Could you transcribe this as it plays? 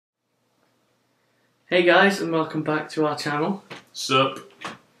Hey guys, and welcome back to our channel. Sup?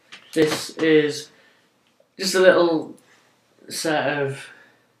 This is just a little set of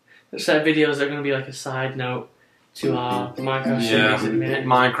videos that are going to be like a side note to our Minecraft series in a minute.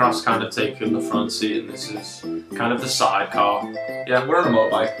 Minecraft's kind of taken the front seat and this is kind of the sidecar. Yeah, we're on a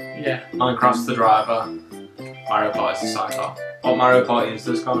motorbike. Yeah. Minecraft's the driver, Mario Party's the sidecar. What Mario Party is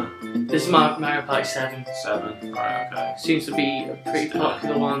this, Connor? This is Mario Party 7. 7, right, okay. Seems to be a pretty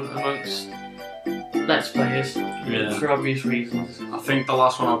popular one amongst Let's Players, for obvious reasons. I think the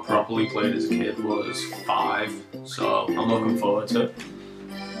last one I properly played as a kid was 5, so I'm looking forward to it.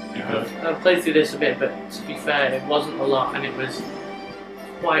 I've played through this a bit, but to be fair, it wasn't a lot and it was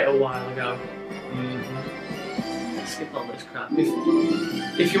quite a while ago. Skip all this crap.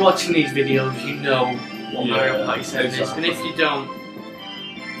 If you're watching these videos, you know what Mario Party 7 is, and if you don't,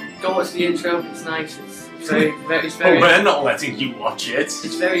 go watch the intro. It's nice. It's very. Oh, we're not letting you watch it.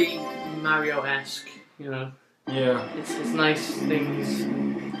 It's very Mario-esque, you know. Yeah. It's nice things,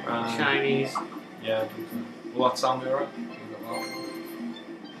 shinies. Yeah. Will that sound alright?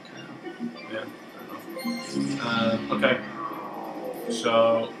 Yeah. Okay.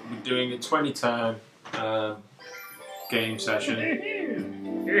 So we're doing a 20-turn game session.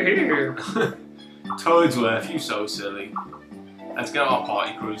 Toadsworth, you so silly. Let's get our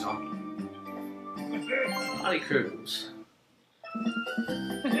party cruise on. Party cruise.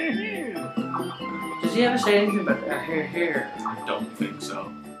 Does he ever say anything about here? I don't think so.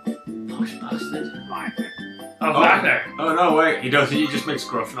 Posh bastard. Oh, Wagner. Oh no, wait, he doesn't. He just makes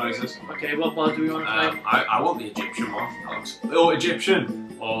gruff noises. Okay, what mod do we want to play? I want the Egyptian one. Oh,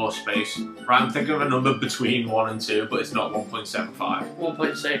 Egyptian or space. Right, I'm thinking of a number between 1 and 2, but it's not 1.75.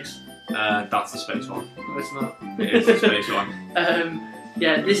 1.6. That's the space one. No, it's not. It is the space one.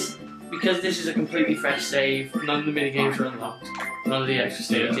 Yeah, because this is a completely fresh save. None of the mini games are unlocked. None of the extra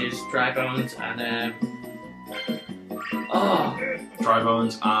stages. Yeah. Dry bones and Dry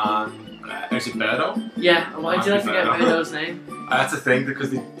bones and is it Birdo? Yeah. Why did I forget Birdo's name? That's a thing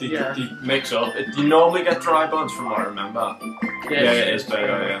because they mix up. You normally get dry bones from what I remember. Yeah, it is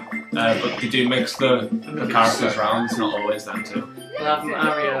Birdo. Yeah. But they do mix the characters around. It's not always them too. We'll have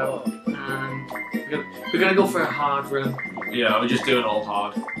Mario and we're gonna go for a hard run. Yeah, we're just doing all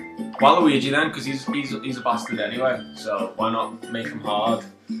hard. Waluigi then, because he's a bastard anyway, so why not make him hard?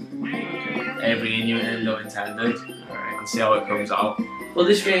 Every innuendo intended, and see how it comes out. Well,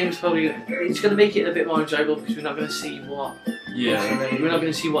 this game's probably going to make it a bit more enjoyable because we're not going to see what. Yeah. We're not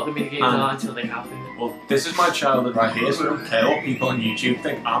going to see what the mini games are until they happen. Well, this is my childhood right here, so I don't care what people on YouTube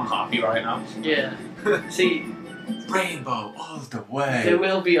think. I'm happy right now. Yeah. See. Rainbow all the way. There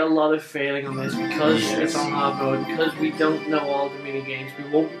will be a lot of failing on this because it's on hard mode, because we don't know all the mini games. We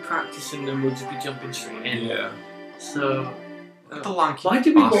won't be practicing them, we'll just be jumping straight in. Yeah. So. The lanky why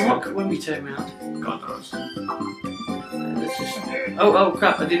did we walk when we turned around? God knows. Let's just. Oh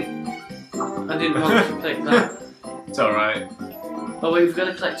crap! I didn't want to click that. It's alright. Oh wait, we've got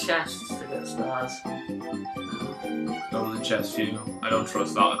to collect chests to get stars. Double the chest view. I don't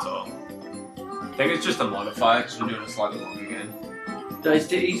trust that at all. I think it's just a modifier because we're doing a slightly longer game.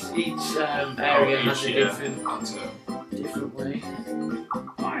 Each area has a different way.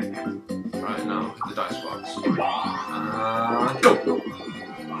 Right now, hit the dice box. Go!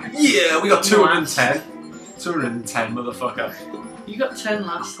 Yeah, we got 210. 210, motherfucker. You got 10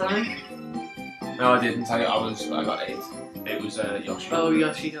 last time? No, I didn't. I got 8. It was Yoshi. Oh,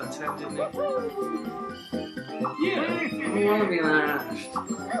 Yoshi got 10, didn't he? Yeah. I want to be last.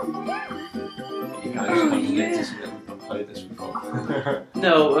 You guys have played this before.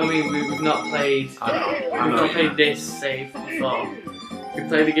 No, I mean we've not played. I know. We've not played this save before. We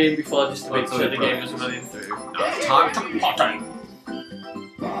played the game before just to make sure the game was running through. Now it's time to party.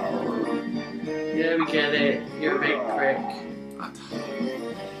 Yeah, we get it. You're a big prick.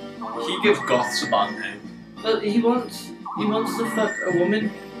 He gives goths a bad name. Well, he wants to fuck a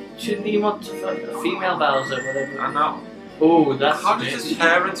woman. Shouldn't he want to fuck a female Bowser, whatever? I know. Oh, that's. How does his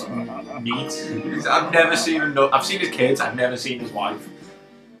parents meet? I've never seen him. I've seen his kids. I've never seen his wife.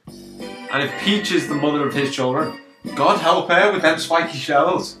 And if Peach is the mother of his children, God help her with them spiky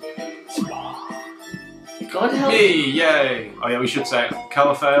shells. God help me! Yay! Oh yeah, we should say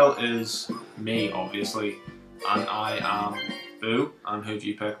Calafale is me, obviously, and I am Boo. And who have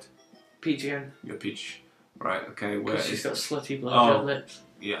you picked? Peach again. You're Peach. Right. Okay. Where? She's got slutty blowjob lips.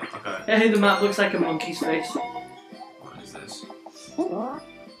 Yeah. Okay. Hey, the map looks like a monkey's face. What is this?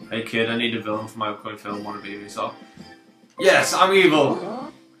 Hey kid, I need a villain for my upcoming film. Want to be myself? Yes, I'm evil.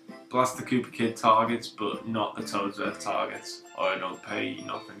 Blast the Koopa Kid targets, but not the Toadsworth targets. Or I don't pay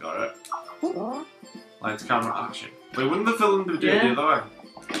nothing. Got it. Lights, camera, action. Wait, wouldn't the villain do it the other way?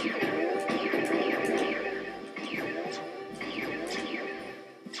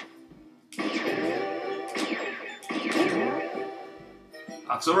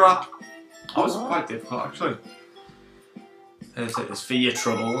 that's a wrap. That was quite difficult, actually. Take this for your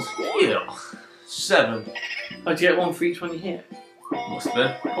troubles. Yeah. 7. Oh, do you get one for each one you hit? Must have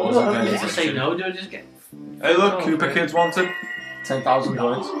been. I Oh, wasn't I paying just say attention. no, do I just get... Hey look, Cooper Kids wanted 10,000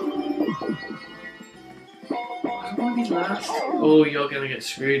 coins. I want to be last. Oh, you're gonna get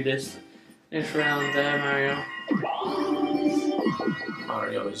screwed this round there, Mario.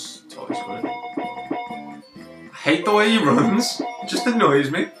 Mario is totally screwed. I hate the way he runs. It just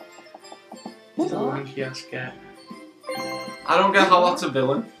annoys me. He's a lanky ass cat. I don't get how that's a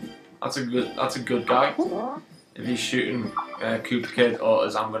villain. That's a good guy. If he's shooting Cooper Kid, or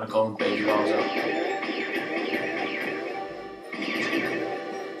as I'm gonna call him, Baby Bowser.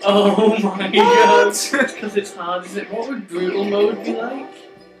 Oh my god! Because it's hard, is it? What would brutal mode be like?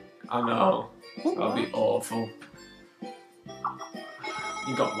 I know. That'd be awful.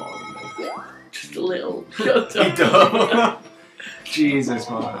 You got more than me. Just a little. Shut You up. don't. Jesus,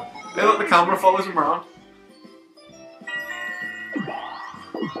 man. Hey, look, the camera follows him around.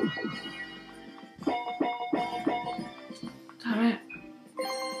 Damn it.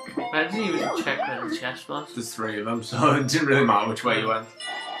 I didn't even check where the chest was. There's 3 of them, so it didn't really matter which way you went.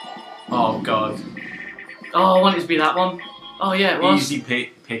 Oh, God. Oh, I wanted it to be that one. Oh, yeah, it was. Easy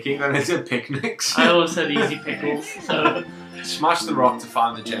picking, and it's a picnics. I always said easy pickles, so... Smash the rock to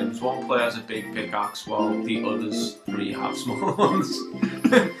find the gems. One player has a big pickaxe while the others 3 have small ones.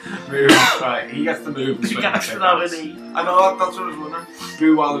 Move. Right, he gets to move and swing Pickaxe the for that, pickaxe. would he? I know, that's what I was wondering.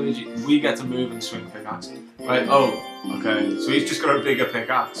 Boo Waluigi, we get to move and swing pickaxe. Right, oh, okay. So he's just got a bigger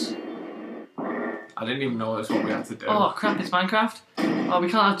pickaxe. I didn't even know that's what we had to do. Oh, crap, it's Minecraft. Oh,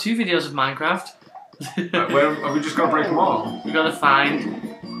 we can't have 2 videos of Minecraft. Right, where, are we just going to break them all? We gotta find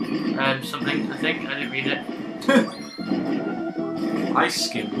something, I think. I didn't read it. I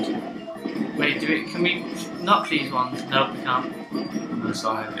skimmed. Wait, can we not these ones? Nope, we can't. I'm going to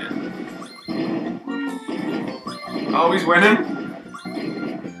start hitting it. Oh, he's winning.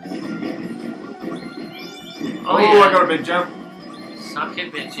 Oh, yeah. yeah. I got a big jump. Suck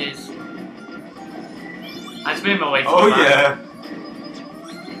it, bitches. I just made my way to Oh, the back. yeah.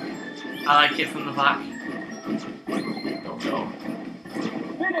 I like it from the back. Don't go.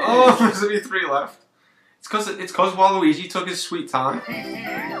 Oh, there's only 3 left. It's cause Waluigi took his sweet time.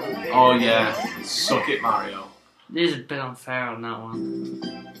 Oh yeah, suck it, Mario. This is a bit unfair on that one.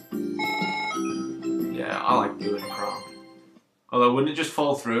 Yeah, I like doing Crown. Although, wouldn't it just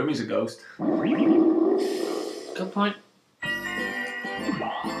fall through him? He's a ghost. Good point.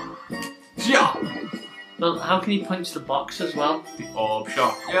 Yeah. Well, how can he punch the box as well? The orb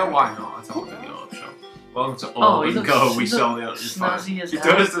shop. Yeah, why not? I don't like the orb shop. Welcome to Oh, Orb he and looks Go. We sell the snazzy as He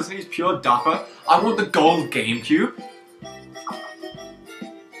hell. does, doesn't he? He's pure dapper. I want the gold GameCube.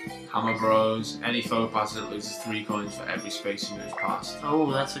 Hammer Bros. Any foe passes it loses 3 coins for every space he moves past.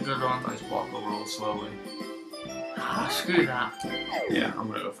 Oh, that's a good one. Nice block will roll slowly. Ah, screw that. Yeah, I'm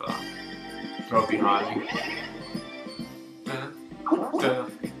gonna go for that. Throw it behind me.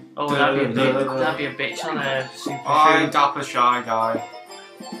 Oh, that'd be a bitch on a super I'm shoe. dapper shy guy.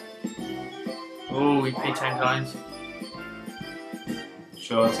 Oh, we pay 10 coins.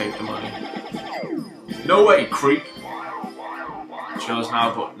 Sure, take the money. No way, creep! Shows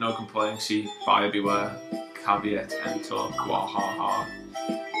now, but no complaining. See, buyer beware. Caveat emptor. Wahaha.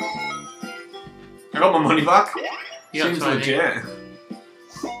 I got my money back. You got Seems 20. legit.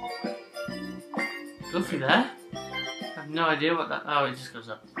 Go through there? I have no idea what that... Oh, it just goes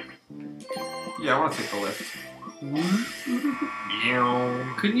up. Yeah, I want to take the lift. Meow.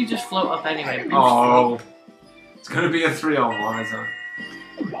 Couldn't you just float up anyway? Oh. It's gonna be a 3-on-1, isn't it?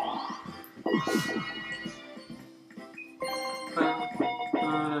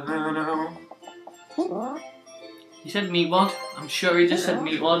 You said meatwad? I'm sure he just said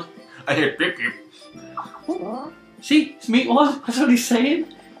meatwad. I hear beep beep. See? It's meatwad. That's what he's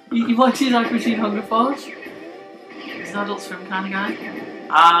saying. He watches like Machine Hunger Force. He's an Adult Swim kind of guy.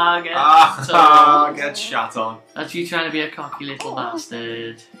 Get shot on. That's you trying to be a cocky little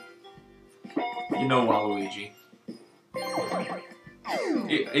bastard. You know Waluigi.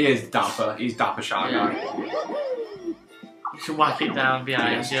 He is dapper. He's dapper shy guy. You should whack it down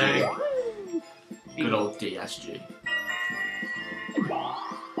behind you. Good old DSG.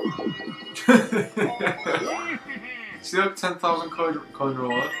 Still 10,000 coin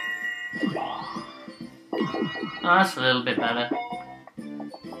reward. Oh, that's a little bit better.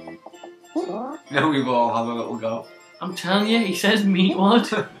 Now we've all had a little go. I'm telling you, he says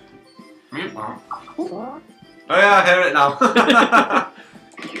meatwad. Oh yeah, I hear it now.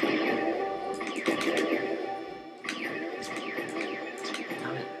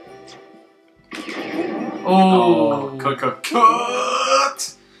 Oh,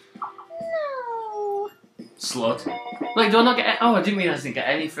 cut. Slut. Like, do I not get? Oh, I didn't realise I didn't get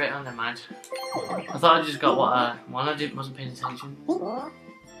any for it. Oh, never mind. I thought I just got what I wanted. I wasn't paying attention.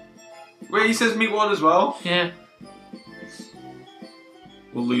 Wait, he says meet one as well. Yeah.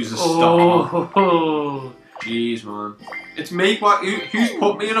 We'll lose a star. Oh. Jeez, man. It's me. Who's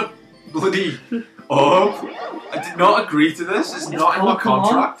put me in a bloody up? I did not agree to this. It's not in my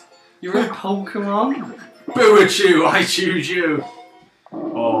contract. You're a Pokemon. Boo at you! I choose you.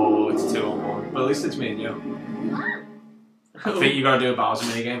 Oh, it's 2-on-1. But at least it's me and you. I think you gotta do a Bowser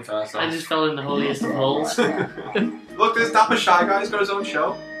minigame first. Though. I just fell in the holiest of holes. Look, this Dapper Shy Guy's got his own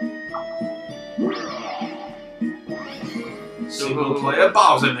show. Single player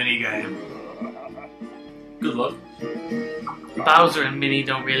Bowser minigame. Good luck. Bowser and Minnie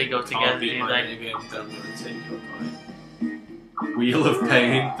don't really go together, do they? Minigame, don't really take your point. Wheel of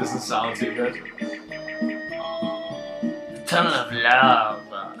Pain doesn't sound too good. Tunnel of Love.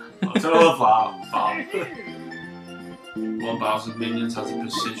 Tunnel of Love. One Bowser's minions has a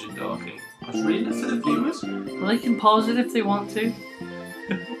precision docking. I was reading it for the viewers. Well, they can pause it if they want to.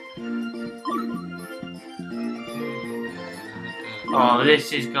 Oh,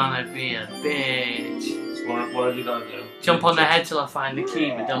 this is gonna be a bitch. So what have you got to do? Jump on their head till I find the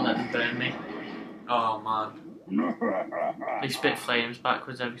key, but don't let them burn me. Oh man. They spit flames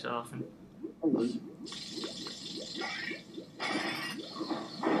backwards every so often.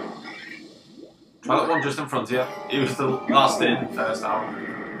 Try that one just in front of you. He was the last in, first out.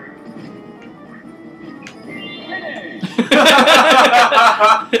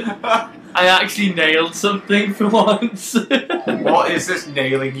 I actually nailed something for once. What is this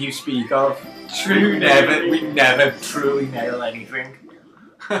nailing you speak of? True. We never truly nail anything.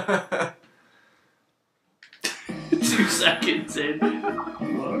 2 seconds in.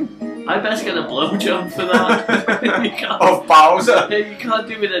 I best get a blowjob for that. You can't, of Bowser? you can't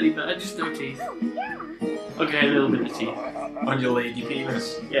do it any better, just no teeth. Okay, a little bit of teeth. On your lady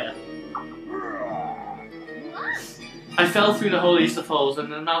penis? Yeah. I fell through the holiest of holes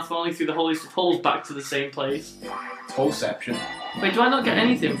and then now falling through the holiest of holes back to the same place. Holeception. Wait, do I not get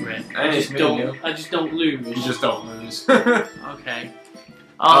anything for it? I just don't lose. You just don't lose. Okay.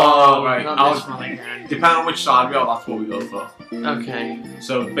 Oh, right. Not this one again. Depending on which side we are, that's what we go for. Okay.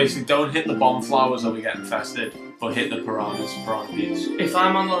 So basically, don't hit the bomb flowers or we get infested, but hit the piranhas, piranha peas. If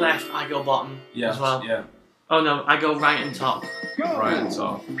I'm on the left, I go bottom as well. Yeah. Oh no, I go right and top. Right and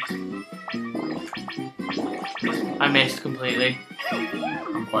top. I missed completely.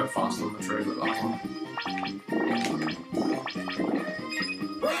 I'm quite fast on the trigger with that one.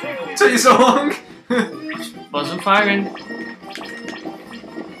 Take so long! Wasn't firing.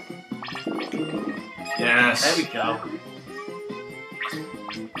 Yes. There we go.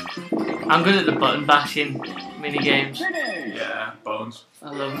 I'm good at the button bashing mini games. Yeah, bones.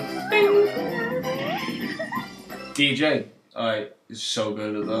 I love them. DJ, is so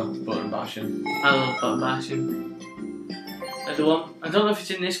good at the button bashing. I love button bashing. The one. I don't know if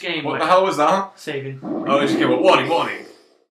it's in this game. What the hell was that? Saving. Oh, it just came up. Warning, warning.